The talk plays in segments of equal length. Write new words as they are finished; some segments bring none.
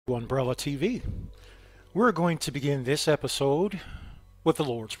Umbrella TV. We're going to begin this episode with the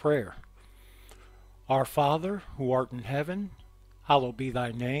Lord's Prayer. Our Father, who art in heaven, hallowed be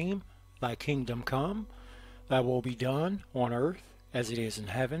thy name. Thy kingdom come, thy will be done on earth as it is in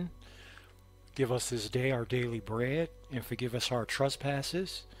heaven. Give us this day our daily bread, and forgive us our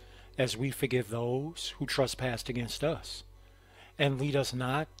trespasses, as we forgive those who trespass against us. And lead us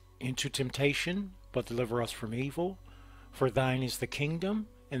not into temptation, but deliver us from evil. For thine is the kingdom,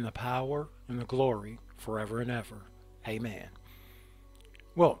 and the power, and the glory, forever and ever. Amen.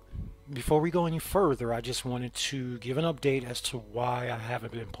 Well, before we go any further, I just wanted to give an update as to why I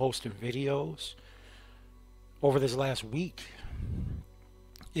haven't been posting videos over this last week.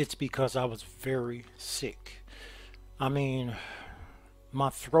 It's because I was very sick. I mean, my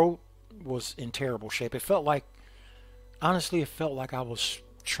throat was in terrible shape. It felt like, honestly, it felt like I was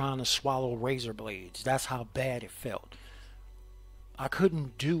trying to swallow razor blades. That's how bad it felt. I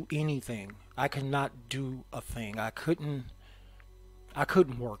couldn't do anything. I could not do a thing. I couldn't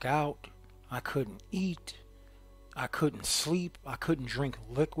work out. I couldn't eat. I couldn't sleep. I couldn't drink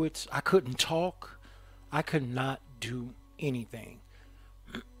liquids. I couldn't talk. I could not do anything.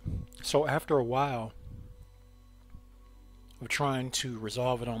 So after a while of trying to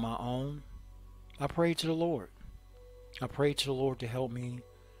resolve it on my own, I prayed to the Lord. I prayed to the Lord to help me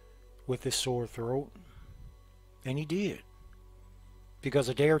with this sore throat, and He did. Because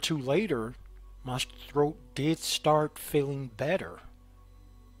a day or two later, my throat did start feeling better.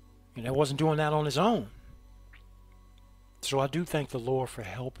 And it wasn't doing that on its own. So I do thank the Lord for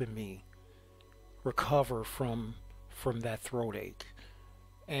helping me recover from that throat ache.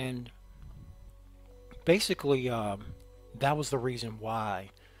 And basically, that was the reason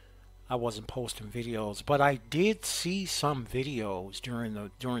why I wasn't posting videos. But I did see some videos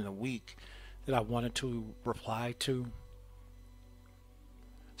during the week that I wanted to reply to.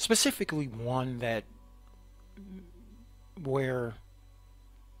 Specifically one where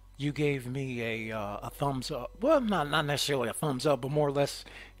you gave me a thumbs up. Well, not necessarily a thumbs up, but more or less,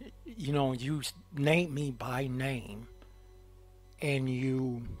 you named me by name and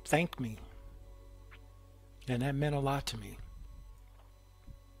you thanked me. And that meant a lot to me.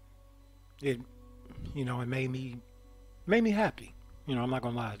 It made me happy. I'm not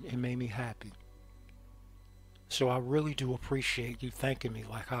gonna lie, it made me happy. So I really do appreciate you thanking me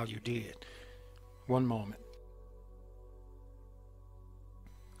like how you did. One moment.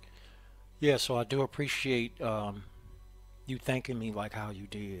 Yeah, so I do appreciate you thanking me like how you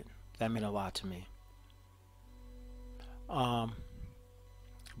did. That meant a lot to me.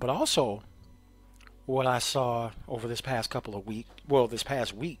 But also, what I saw over this past this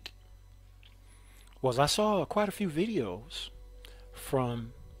past week, was I saw quite a few videos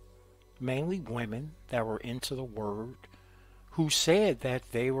from mainly women that were into the Word who said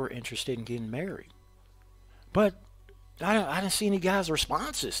that they were interested in getting married. But I didn't see any guys'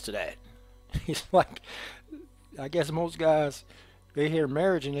 responses to that. It's like, I guess most guys, they hear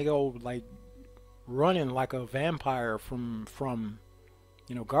marriage and they go like running like a vampire from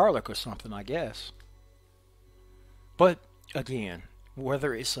garlic or something, I guess. But again,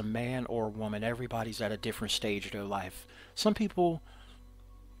 whether it's a man or a woman, everybody's at a different stage of their life. Some people,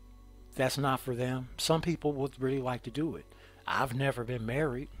 that's not for them. Some people would really like to do it. I've never been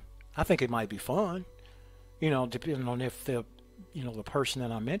married. I think it might be fun, depending on if the person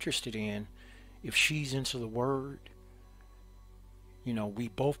that I'm interested in, if she's into the Word, we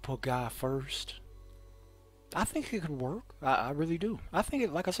both put God first. I think it could work. I really do. I think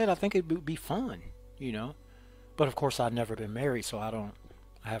it, like I said, I think it would be fun, But of course, I've never been married, so I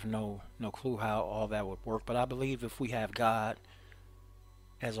have no clue how all that would work. But I believe if we have God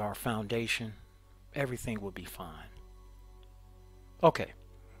as our foundation, everything will be fine. Okay,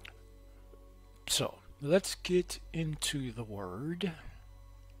 so let's get into the Word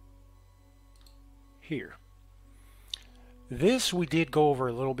here. This we did go over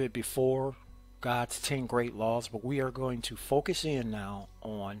a little bit before, God's 10 great laws, but we are going to focus in now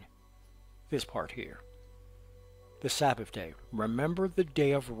on this part here. The Sabbath day. Remember the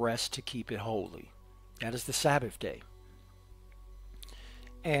day of rest to keep it holy. That is the Sabbath day.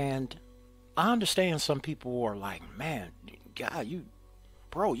 And I understand some people are like, man, God, you're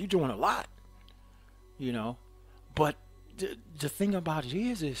doing a lot, But the thing about it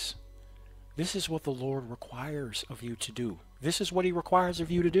is this is what the Lord requires of you to do. This is what He requires of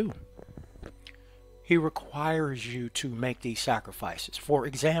you to do. He requires you to make these sacrifices. For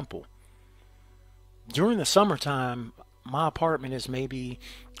example, during the summertime, my apartment is maybe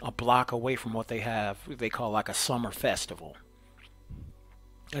a block away from what they call like a summer festival.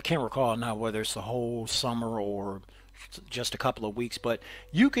 I can't recall now whether it's the whole summer or just a couple of weeks, but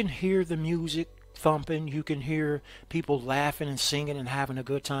you can hear the music thumping. You can hear people laughing and singing and having a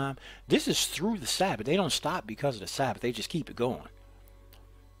good time. This is through the Sabbath. They don't stop because of the Sabbath. They just keep it going.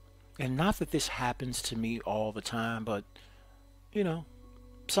 And not that this happens to me all the time, but, you know,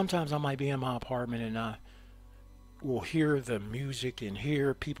 sometimes I might be in my apartment and I will hear the music and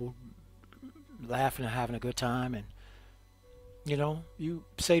hear people laughing and having a good time. And, you know, you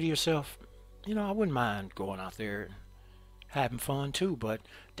say to yourself, you know, I wouldn't mind going out there and having fun too, but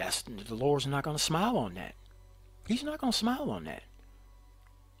the Lord's not going to smile on that. He's not going to smile on that.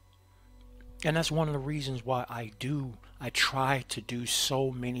 And that's one of the reasons why I try to do so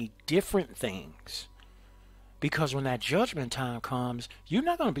many different things. Because when that judgment time comes, you're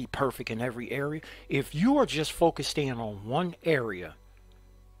not going to be perfect in every area. If you are just focused in on one area,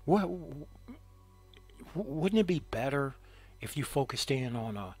 wouldn't it be better if you focused in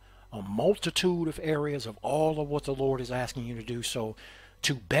on a multitude of areas of all of what the Lord is asking you to do, so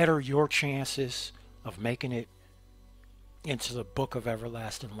to better your chances of making it into the book of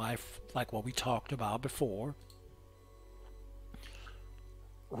everlasting life, like what we talked about before?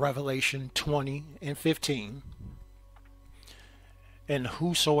 Revelation 20 and 15. And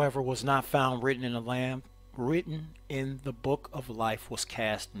whosoever was not found written in the book of life was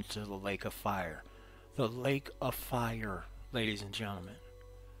cast into the lake of fire. The lake of fire, ladies and gentlemen.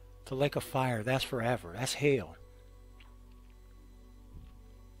 The lake of fire, that's forever. That's hell.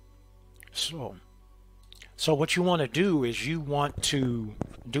 So what you want to do is you want to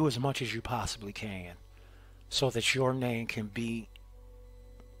do as much as you possibly can so that your name can be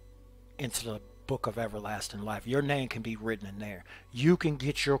into the book of everlasting life. Your name can be written in there. You can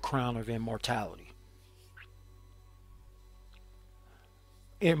get your crown of immortality.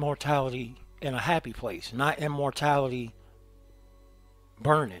 Immortality in a happy place, not immortality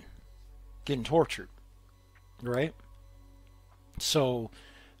burning, getting tortured, right? So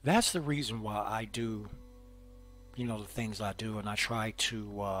that's the reason why I do, you know, the things I do, and I try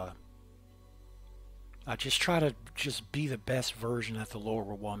to I just try to just be the best version that the Lord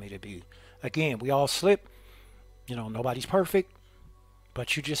will want me to be. Again, we all slip, you know, nobody's perfect,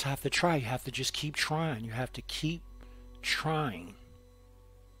 but you just have to try. You have to just keep trying. You have to keep trying,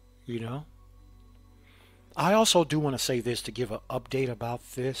 you know. I also do want to say this to give an update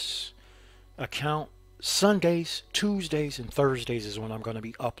about this account. Sundays, Tuesdays, and Thursdays is when I'm going to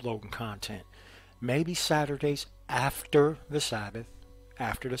be uploading content. Maybe Saturdays after the Sabbath.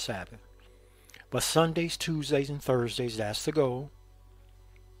 But Sundays, Tuesdays, and Thursdays, that's the goal.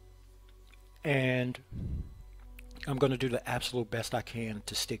 And I'm going to do the absolute best I can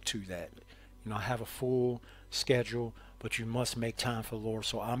to stick to that. You know, I have a full schedule, but you must make time for the Lord.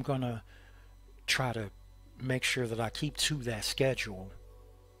 So I'm going to try to make sure that I keep to that schedule.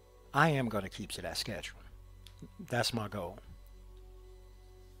 I am going to keep to that schedule. That's my goal.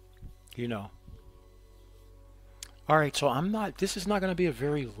 You know. Alright, so this is not going to be a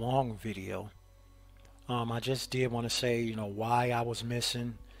very long video. I just did want to say, you know, why I was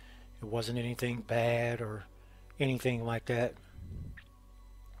missing. It wasn't anything bad or anything like that.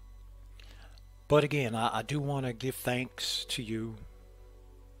 But again, I do want to give thanks to you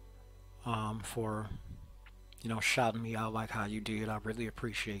for, you know, shouting me out like how you did. I really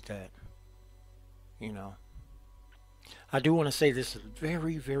appreciate that. You know, I do want to say this is a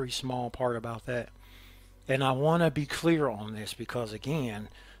very, very small part about that. And I want to be clear on this because, again,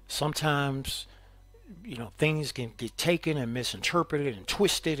 sometimes, you know, things can get taken and misinterpreted and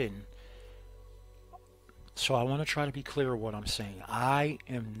twisted. And so I want to try to be clear what I'm saying. I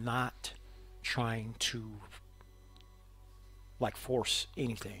am not trying to, like, force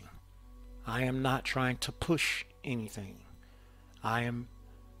anything. I am not trying to push anything. I am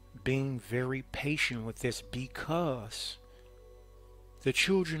being very patient with this because the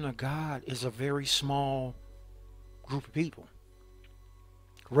children of God is a very small group of people,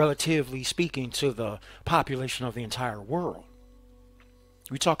 relatively speaking to the population of the entire world.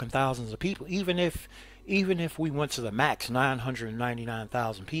 We're talking thousands of people. Even if we went to the max,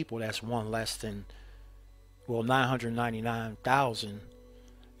 999,000 people, that's one less than, well, 999,000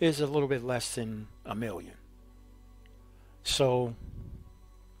 is a little bit less than a million. So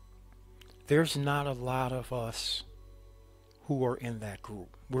there's not a lot of us who are in that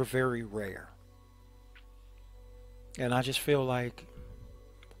group. We're very rare. And I just feel like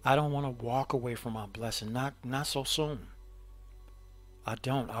I don't want to walk away from my blessing. Not so soon. I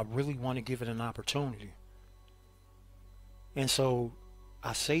don't. I really want to give it an opportunity. And so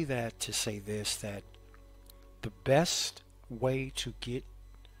I say that to say this, that the best way to get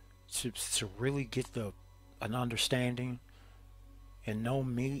to really get an understanding and know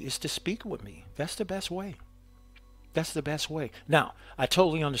me is to speak with me. That's the best way. That's the best way. Now, I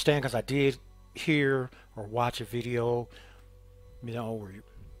totally understand because I did hear or watch a video, where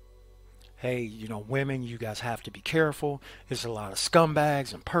hey, women, you guys have to be careful. There's a lot of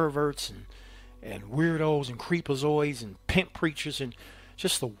scumbags and perverts and weirdos and creepazoids and pimp preachers and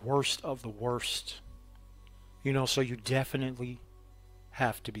just the worst of the worst. So you definitely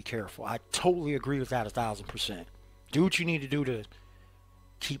have to be careful. I totally agree with that 1,000%. Do what you need to do to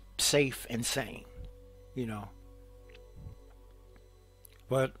keep safe and sane, you know.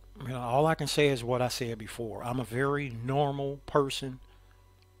 But, all I can say is what I said before. I'm a very normal person.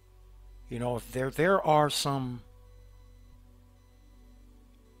 If there are some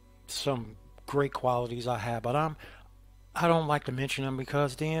great qualities I have, but I don't like to mention them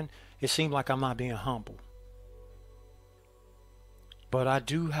because then it seems like I'm not being humble. But I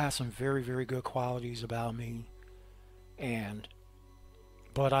do have some very, very good qualities about me,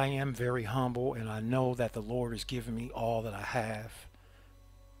 but I am very humble, and I know that the Lord has given me all that I have.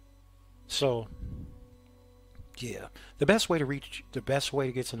 So, yeah, the best way to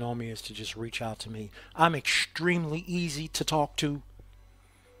get to know me is to just reach out to me. I'm extremely easy to talk to.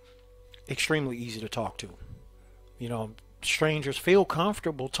 Extremely easy to talk to. Strangers feel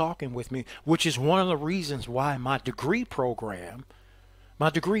comfortable talking with me, which is one of the reasons why my degree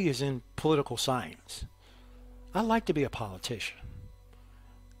is in political science. I like to be a politician.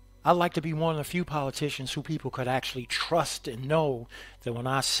 I like to be one of the few politicians who people could actually trust and know that when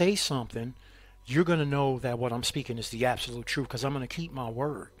I say something, you're going to know that what I'm speaking is the absolute truth because I'm going to keep my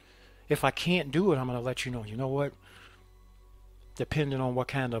word. If I can't do it, I'm going to let you know. You know what? Depending on what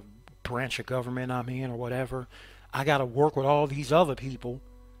kind of branch of government I'm in or whatever, I got to work with all these other people.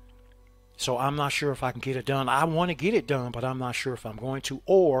 So I'm not sure if I can get it done. I want to get it done, but I'm not sure if I'm going to,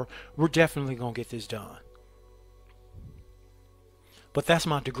 or we're definitely going to get this done. But that's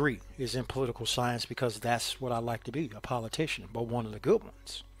my degree, is in political science, because that's what I like to be, a politician, but one of the good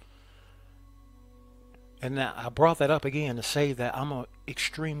ones. And now I brought that up again to say that I'm an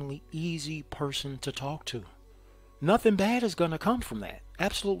extremely easy person to talk to. Nothing bad is going to come from that.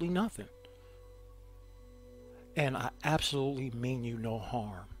 Absolutely nothing. And I absolutely mean you no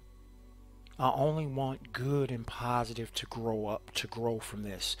harm. I only want good and positive to grow from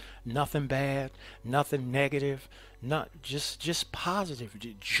this. Nothing bad, nothing negative, not just positive,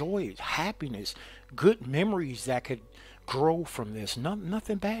 joy, happiness, good memories that could grow from this.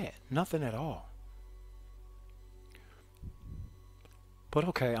 Nothing bad, nothing at all. But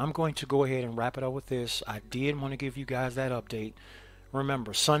okay, I'm going to go ahead and wrap it up with this. I did want to give you guys that update.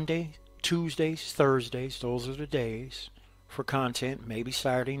 Remember, Sunday, Tuesdays, Thursdays, those are the days for content, maybe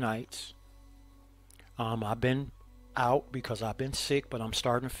Saturday nights. I've been out because I've been sick, but I'm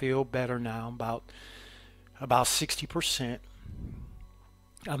starting to feel better now, about 60%.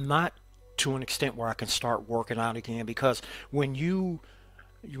 I'm not to an extent where I can start working out again, because when you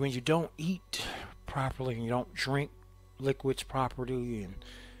don't eat properly and you don't drink liquids properly, and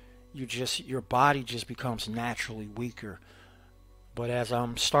your body just becomes naturally weaker. But as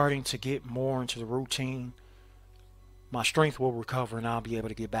I'm starting to get more into the routine, my strength will recover and I'll be able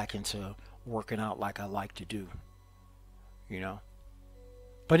to get back into working out like I like to do.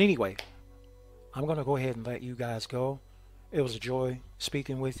 But anyway, I'm going to go ahead and let you guys go. It was a joy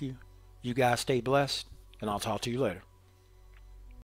speaking with you. You guys stay blessed, and I'll talk to you later.